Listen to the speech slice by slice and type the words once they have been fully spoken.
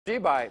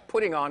By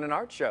putting on an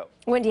art show.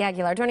 Wendy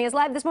Aguilar joining us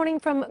live this morning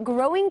from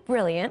Growing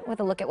Brilliant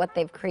with a look at what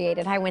they've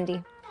created. Hi,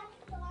 Wendy.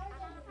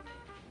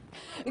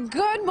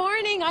 Good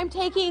morning. I'm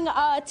taking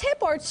a tip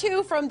or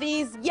two from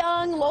these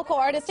young local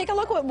artists. Take a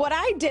look at what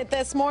I did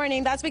this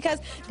morning. That's because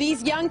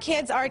these young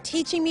kids are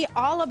teaching me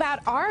all about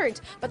art.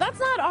 But that's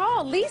not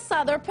all.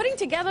 Lisa, they're putting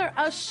together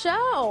a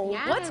show.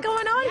 Yes. What's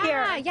going on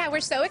here? Yeah, we're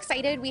so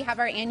excited. We have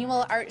our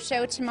annual art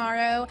show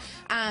tomorrow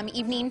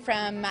evening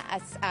from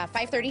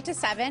 5:30 to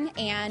 7,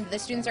 and the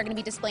students are going to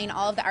be displaying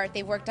all of the art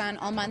they've worked on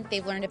all month.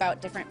 They've learned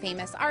about different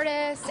famous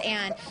artists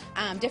and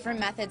different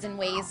methods and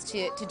ways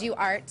to do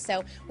art.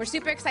 So we're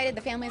super excited.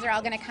 The families are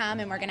all going to come,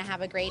 and we're going to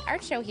have a great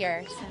art show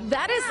here. So.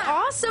 That is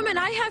awesome, and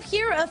I have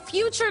here a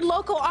future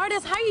local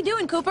artist. How you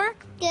doing, Cooper?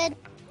 Good.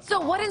 So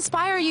what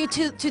inspired you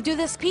to do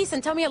this piece,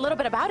 and tell me a little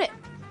bit about it?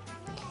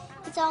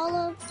 It's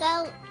all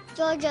about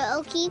Georgia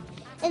Okie,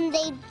 and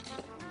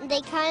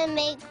they kind of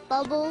make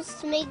bubbles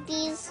to make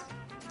these,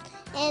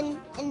 and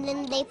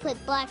then they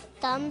put black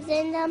thumbs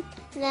in them,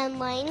 and then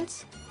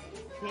lines.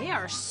 They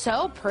are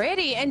so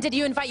pretty. And did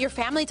you invite your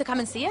family to come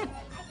and see it?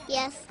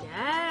 Yes.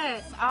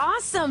 Yes,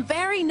 awesome,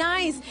 very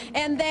nice.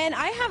 And then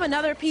I have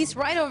another piece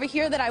right over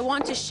here that I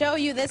want to show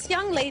you. This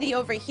young lady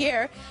over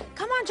here.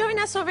 Come on, join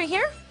us over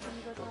here.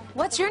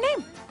 What's your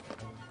name?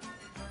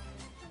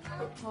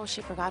 Oh,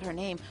 she forgot her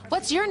name.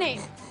 What's your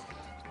name?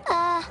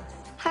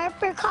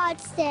 Harper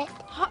Constant.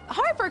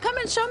 Harper, come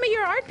and show me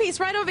your art piece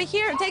right over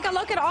here. Take a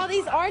look at all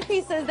these art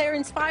pieces. They're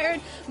inspired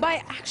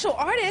by actual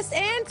artists.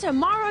 And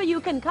tomorrow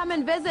you can come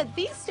and visit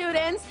these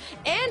students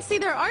and see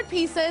their art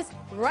pieces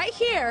right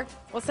here.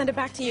 We'll send it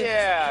back to you.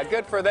 Yeah,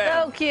 good for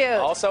them. So cute.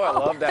 Also, I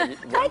love that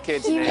one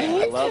kid's cute.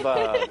 name. I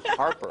love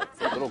Harper,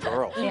 the little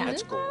girl. Yeah.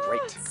 That's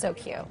great. So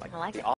cute. I like it.